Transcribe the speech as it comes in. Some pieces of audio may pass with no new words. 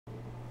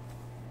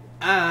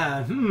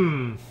Uh,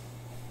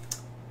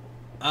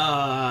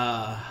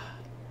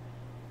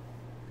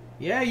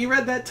 yeah, you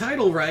read that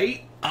title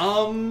right.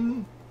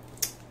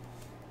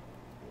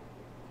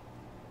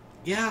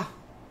 Yeah.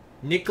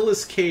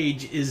 Nicolas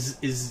Cage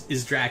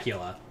is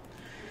Dracula.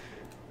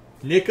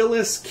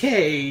 Nicolas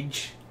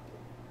Cage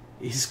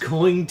is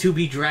going to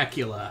be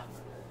Dracula.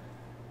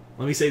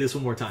 Let me say this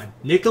one more time.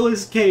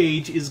 Nicolas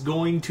Cage is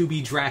going to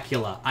be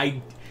Dracula.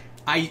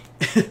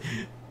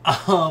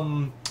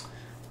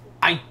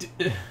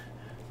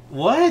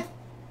 What?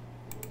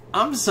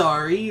 I'm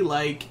sorry,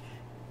 like,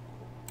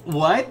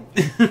 what?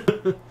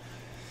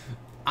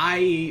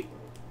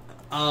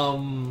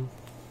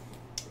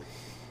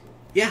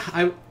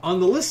 Yeah, on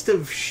the list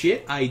of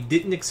shit I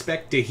didn't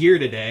expect to hear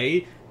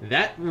today,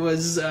 that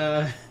was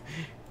one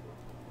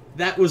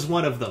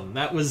of them.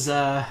 That was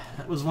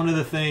one of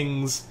the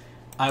things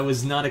I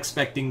was not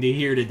expecting to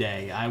hear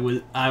today. I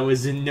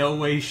was in no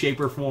way, shape,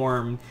 or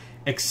form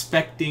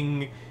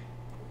expecting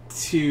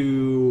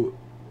to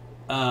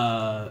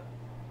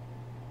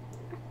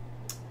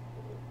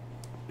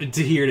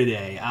hear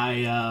today.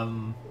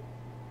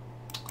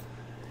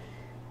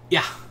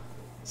 Yeah.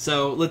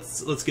 So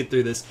let's get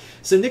through this.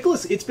 So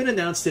it's been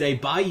announced today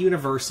by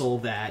Universal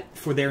that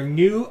for their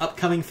new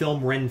upcoming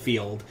film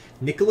Renfield,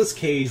 Nicolas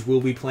Cage will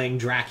be playing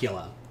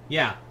Dracula.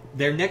 Yeah,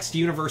 their next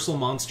Universal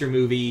monster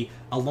movie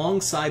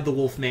alongside The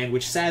Wolfman,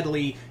 which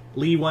sadly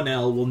Lee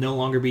Whannell will no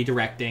longer be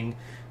directing.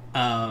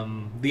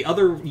 The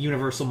other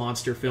Universal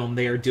monster film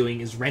they are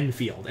doing is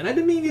Renfield, and I've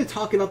been meaning to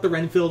talk about the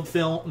Renfield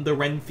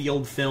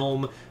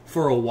film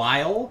for a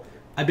while.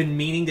 I've been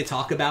meaning to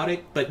talk about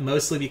it, but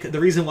mostly because the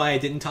reason why I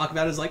didn't talk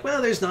about it is like,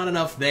 well, there's not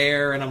enough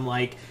there, and I'm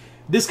like,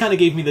 this kind of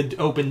gave me the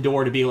open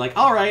door to be like,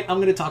 all right, I'm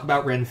going to talk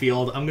about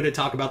Renfield. I'm going to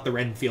talk about the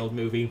Renfield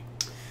movie.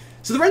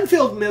 So the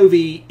Renfield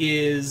movie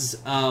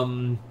is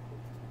a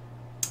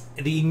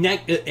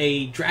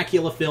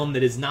Dracula film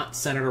that is not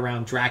centered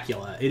around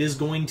Dracula. It is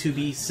going to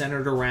be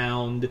centered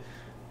around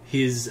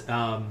his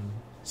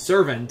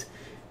servant,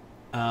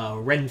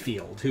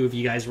 Renfield, who, if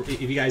you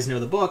guys know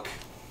the book.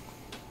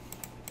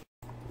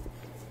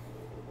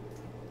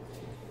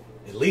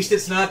 At least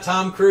it's not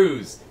Tom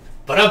Cruise.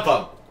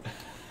 Ba-dum-bum.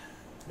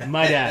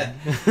 My dad.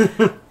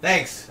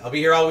 Thanks. I'll be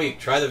here all week.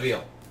 Try the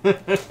veal.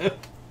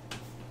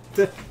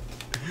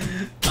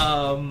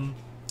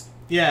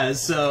 Yeah,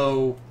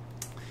 so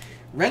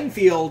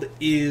Renfield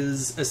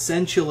is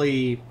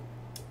essentially,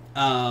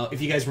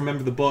 if you guys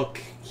remember the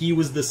book, he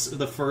was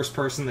the first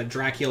person that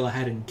Dracula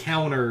had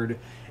encountered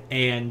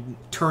and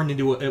turned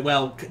into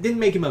didn't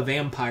make him a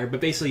vampire,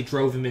 but basically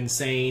drove him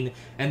insane,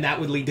 and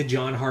that would lead to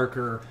John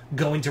Harker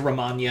going to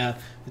Romagna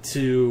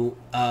to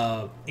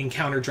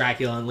encounter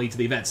Dracula and lead to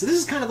the event. So this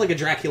is kind of like a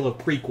Dracula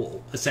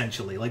prequel,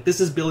 essentially. Like,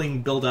 this is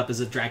build up as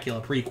a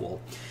Dracula prequel.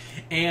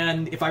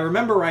 And if I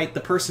remember right,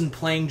 the person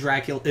playing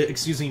Renfield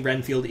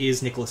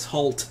is Nicholas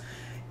Hoult,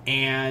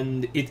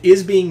 and it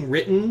is being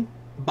written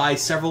by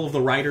several of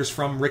the writers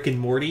from Rick and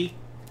Morty.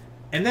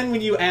 And then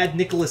when you add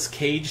Nicolas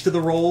Cage to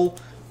the role,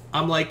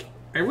 I'm like,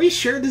 are we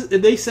sure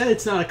they said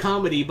it's not a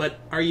comedy, but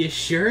are you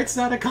sure it's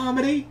not a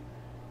comedy?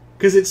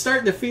 Because it's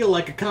starting to feel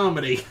like a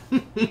comedy.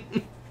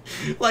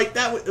 Like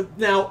that.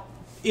 Now,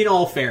 in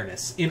all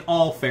fairness,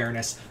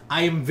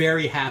 I am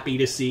very happy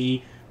to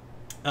see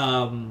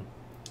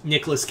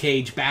Nicolas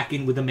Cage back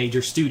in with a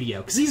major studio,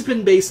 because he's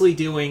been basically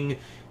doing,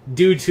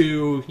 due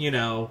to, you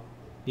know,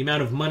 the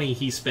amount of money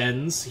he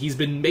spends, he's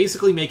been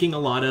basically making a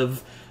lot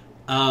of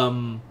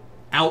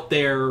out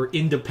there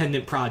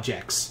independent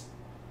projects,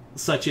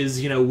 such as,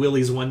 you know,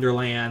 Willy's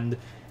Wonderland.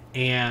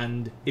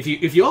 And if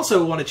you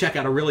also want to check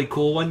out a really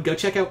cool one, go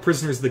check out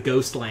Prisoners of the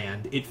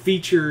Ghostland. It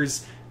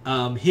features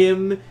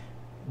him,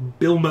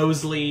 Bill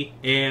Moseley,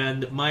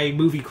 and my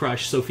movie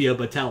crush, Sofia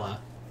Boutella.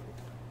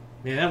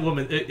 Man, that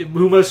woman,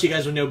 who most of you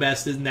guys would know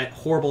best, is in that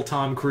horrible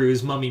Tom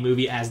Cruise Mummy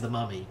movie as the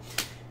Mummy.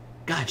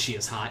 God, she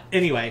is hot.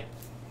 Anyway,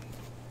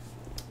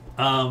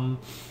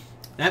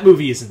 that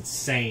movie is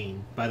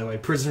insane, by the way.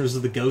 Prisoners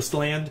of the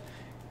Ghostland.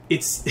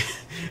 It's...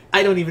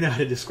 I don't even know how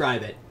to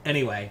describe it.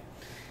 Anyway,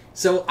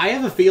 so I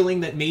have a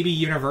feeling that maybe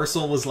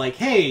Universal was like,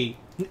 hey,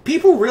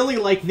 people really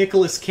like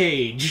Nicolas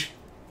Cage.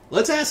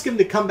 Let's ask him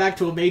to come back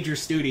to a major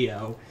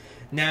studio.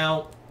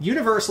 Now,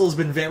 Universal has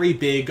been very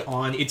big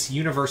on its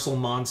Universal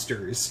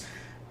monsters,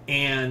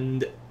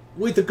 and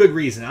with a good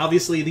reason.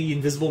 Obviously, The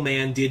Invisible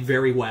Man did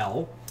very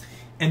well.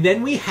 And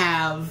then we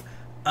have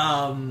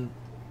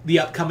the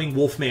upcoming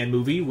Wolfman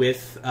movie,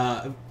 with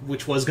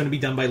which was going to be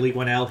done by Lee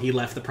Whannell. He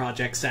left the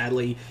project,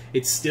 sadly.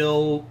 It's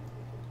still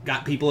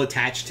got people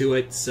attached to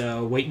it,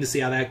 so waiting to see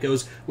how that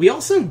goes. We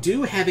also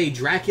do have a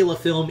Dracula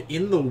film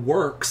in the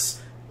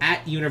works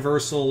at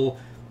Universal,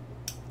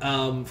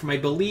 from I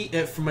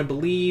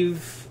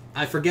believe,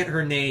 I forget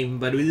her name,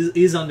 but it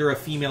is under a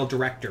female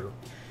director.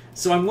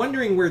 So I'm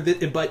wondering where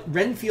but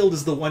Renfield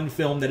is the one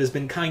film that has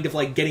been kind of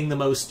like getting the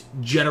most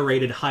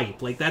generated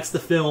hype. Like that's the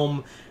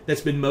film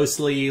that's been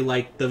mostly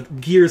like the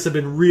gears have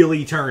been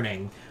really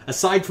turning.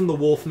 Aside from the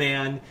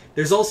Wolfman,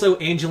 there's also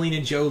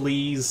Angelina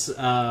Jolie's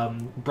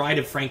Bride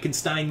of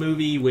Frankenstein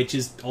movie, which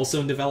is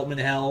also in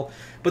development hell.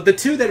 But the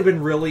two that have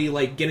been really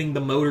like getting the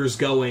motors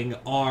going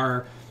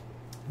are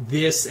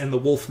this and the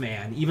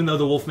Wolfman. Even though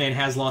the Wolfman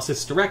has lost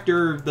its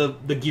director,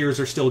 the gears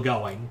are still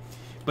going.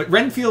 But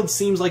Renfield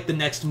seems like the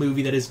next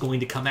movie that is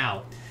going to come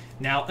out.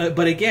 Now,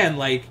 but again,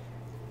 like,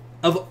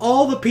 of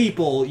all the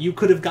people you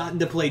could have gotten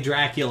to play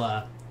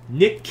Dracula,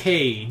 Nick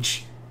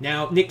Cage.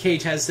 Now, Nick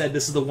Cage has said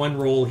this is the one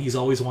role he's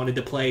always wanted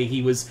to play.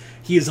 He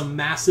is a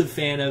massive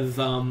fan of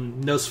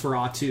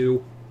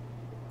Nosferatu,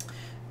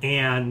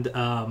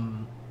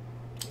 and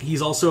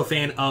he's also a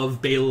fan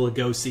of Bela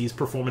Lugosi's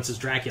performance as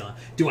Dracula.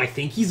 Do I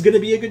think he's going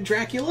to be a good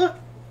Dracula?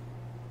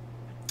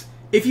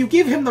 If you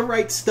give him the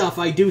right stuff,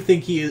 I do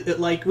think he is,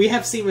 like, we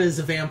have seen him as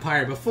a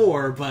vampire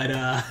before,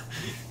 but,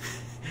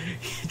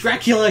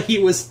 Dracula he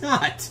was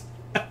not.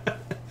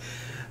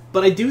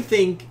 But I do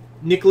think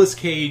Nicolas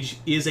Cage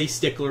is a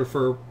stickler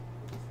for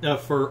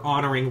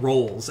honoring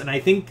roles, and I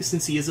think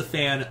since he is a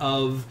fan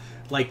of,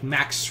 like,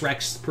 Max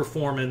Schreck's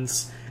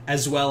performance,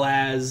 as well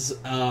as,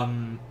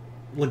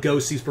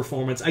 Lugosi's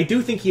performance, I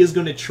do think he is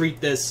going to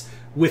treat this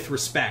with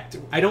respect.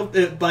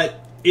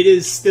 But it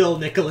is still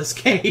Nicolas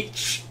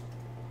Cage.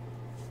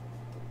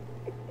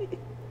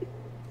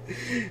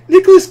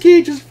 Nicolas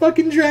Cage is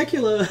fucking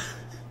Dracula.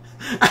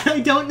 I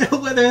don't know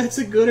whether that's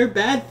a good or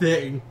bad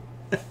thing.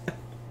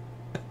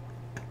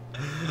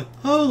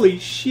 Holy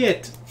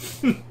shit.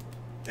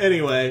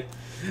 Anyway,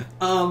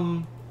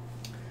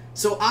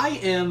 so I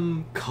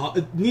am,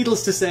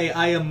 needless to say,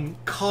 I am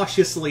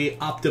cautiously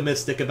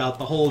optimistic about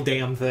the whole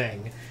damn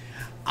thing.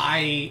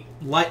 I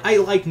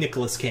like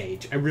Nicolas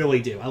Cage. I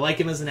really do. I like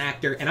him as an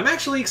actor, and I'm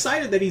actually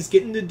excited that he's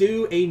getting to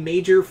do a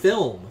major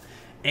film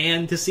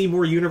and to see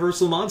more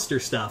Universal monster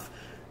stuff.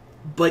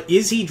 But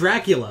is he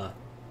Dracula?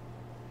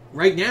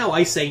 Right now,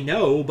 I say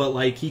no, but,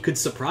 like, he could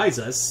surprise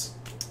us.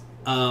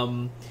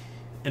 And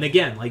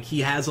again, like, he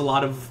has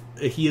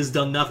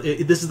done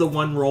nothing. This is the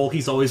one role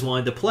he's always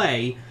wanted to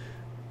play.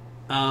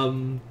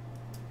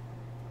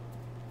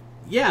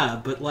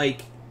 Yeah, but,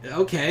 like,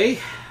 okay.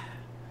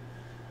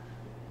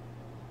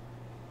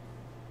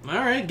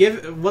 Alright,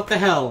 what the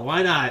hell?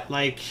 Why not?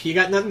 Like, you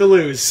got nothing to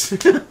lose.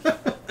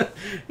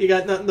 You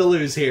got nothing to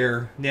lose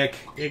here, Nick.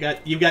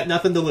 You've got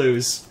nothing to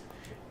lose.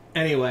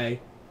 Anyway,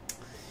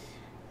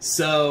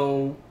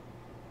 so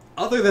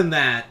other than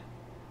that,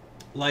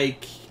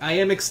 like, I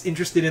am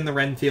interested in the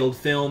Renfield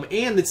film,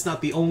 and it's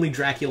not the only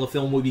Dracula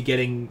film we'll be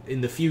getting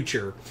in the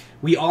future.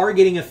 We are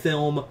getting a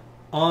film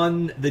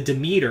on the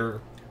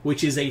Demeter,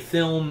 which is a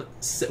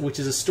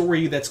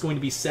story that's going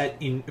to be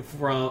set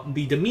from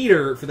the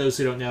Demeter. For those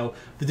who don't know,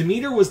 the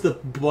Demeter was the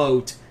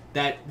boat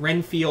that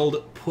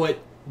Renfield put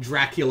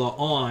Dracula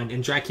on,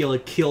 and Dracula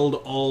killed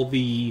all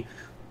the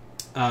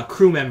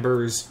crew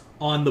members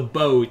on the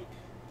boat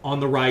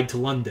on the ride to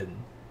London.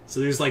 So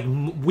there's like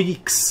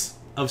weeks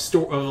of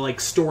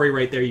story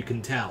right there you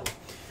can tell,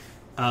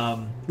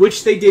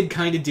 which they did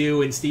kind of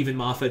do in Stephen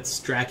Moffat's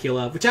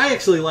Dracula, which I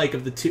actually like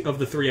of the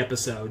 3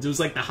 episodes. It was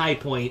like the high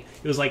point.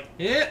 It was like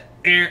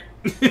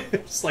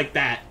just like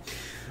that.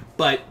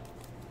 But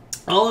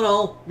all in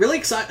all, really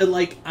excited.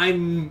 Like,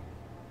 I'm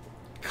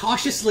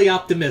cautiously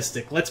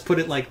optimistic. Let's put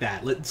it like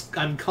that.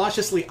 I'm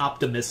cautiously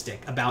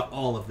optimistic about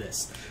all of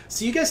this.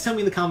 So you guys tell me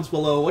in the comments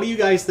below, what do you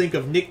guys think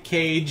of Nick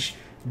Cage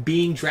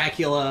being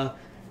Dracula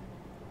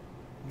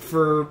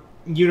for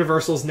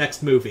Universal's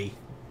next movie?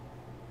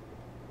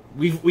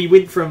 We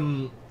went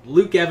from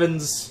Luke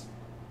Evans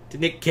to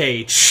Nick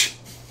Cage.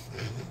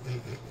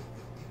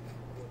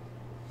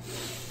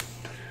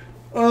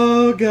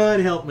 Oh,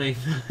 God help me.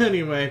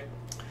 Anyway.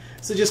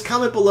 So just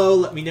comment below,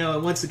 let me know,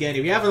 and once again,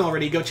 if you haven't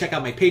already, go check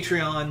out my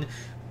Patreon,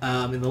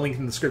 in the link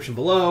in the description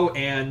below,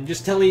 and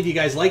just tell me, do you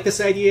guys like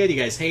this idea, do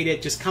you guys hate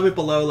it, just comment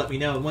below, let me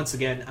know, and once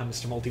again, I'm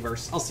Mr.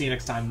 Multiverse. I'll see you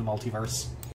next time in the Multiverse.